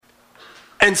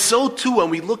And so too, when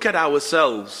we look at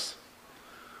ourselves,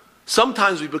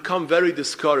 sometimes we become very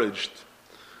discouraged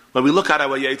when we look at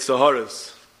our Yetzer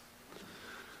Haras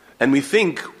and we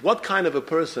think, what kind of a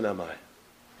person am I?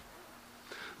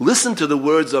 Listen to the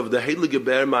words of the Heilige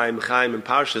Be'er Mayim Chaim in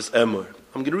Parshas Emor.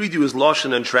 I'm going to read you his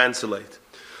Lashon and translate.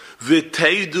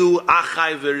 V'teidu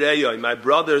achai v'reyai, my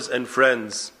brothers and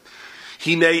friends.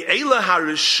 Hinei eila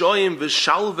harishoyim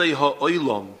v'shalvei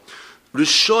ha'olam.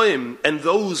 Rishoyim and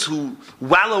those who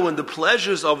wallow in the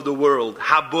pleasures of the world.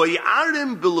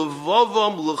 Haboyarim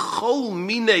b'levovam l'chol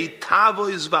minei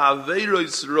tavois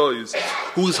v'aveiros rois.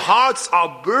 Whose hearts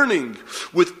are burning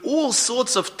with all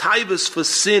sorts of taivas for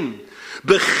sin.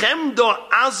 Bechemda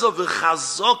azav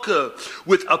v'chazoka,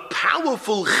 with a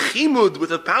powerful chimud,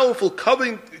 with a powerful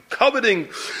coveting.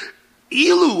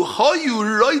 Ilu hoyu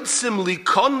roitzim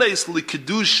likones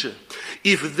likedusha.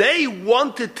 If they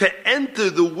wanted to enter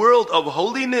the world of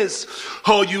holiness,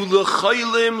 hoyu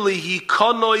lechaylim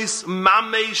lihikonois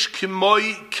mamesh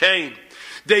kimoi kain.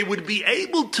 They would be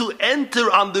able to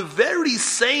enter on the very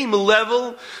same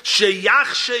level.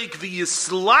 Sheyachshek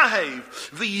v'yislahev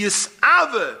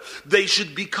v'yisave. They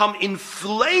should become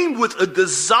inflamed with a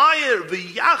desire.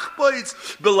 V'yachboitz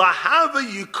b'lahava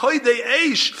yukoidei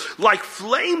eish, like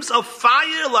flames of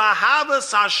fire.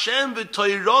 Lahavas Hashem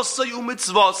v'toirosai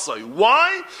u'mitzvosai.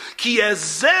 Why? Ki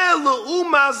ezeh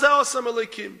le'umazeh osam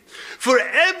elikim. For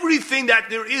everything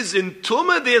that there is in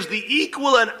Tumah, there's the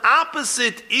equal and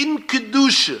opposite in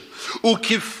Kedusha.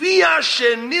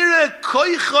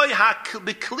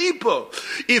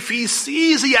 If he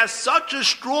sees he has such a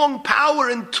strong power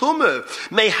in Tumah,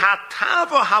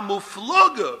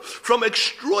 from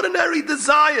extraordinary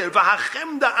desire,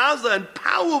 and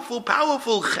powerful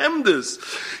chemdas,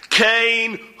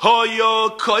 Kain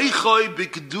hoyo koichoi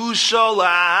b'kedusha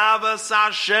la'avas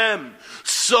Hashem.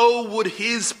 So would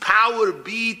his power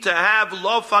be to have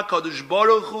love HaKadosh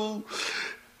Baruch Hu,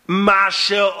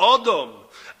 Mashe Odom,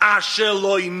 Asher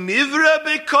loy nivra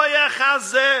b'koyach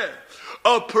hazeh.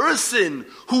 A person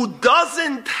who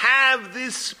doesn't have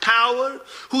this power,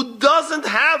 who doesn't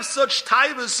have such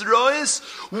taivas rois,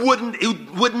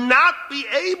 would not be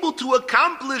able to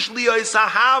accomplish liyos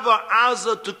ahava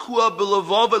aza tekua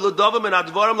b'levov l'davim and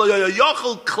advarim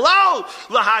l'yochel klau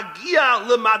l'hagia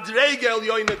l'madrega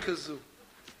l'yoyna kazu.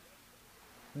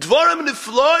 Dvarim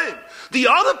nifloim. The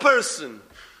other person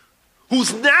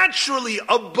who's naturally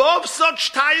above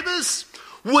such taivas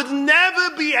would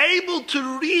never be able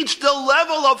to reach the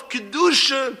level of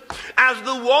Kedusha as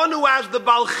the one who has the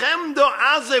Baal Chemda,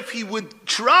 as if he would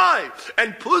try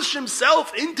and push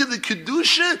himself into the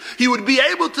Kedusha, he would be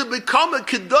able to become a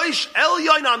Kedosh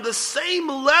Elyon on the same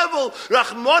level,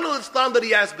 Rahman al-Islam, that he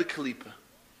has B'Kalipa.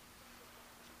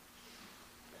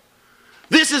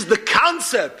 This is the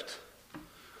concept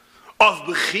of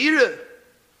Bechira,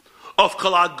 of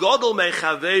Kol HaGodol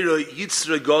Mechaveiro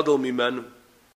Yitzre Godol Mimenu.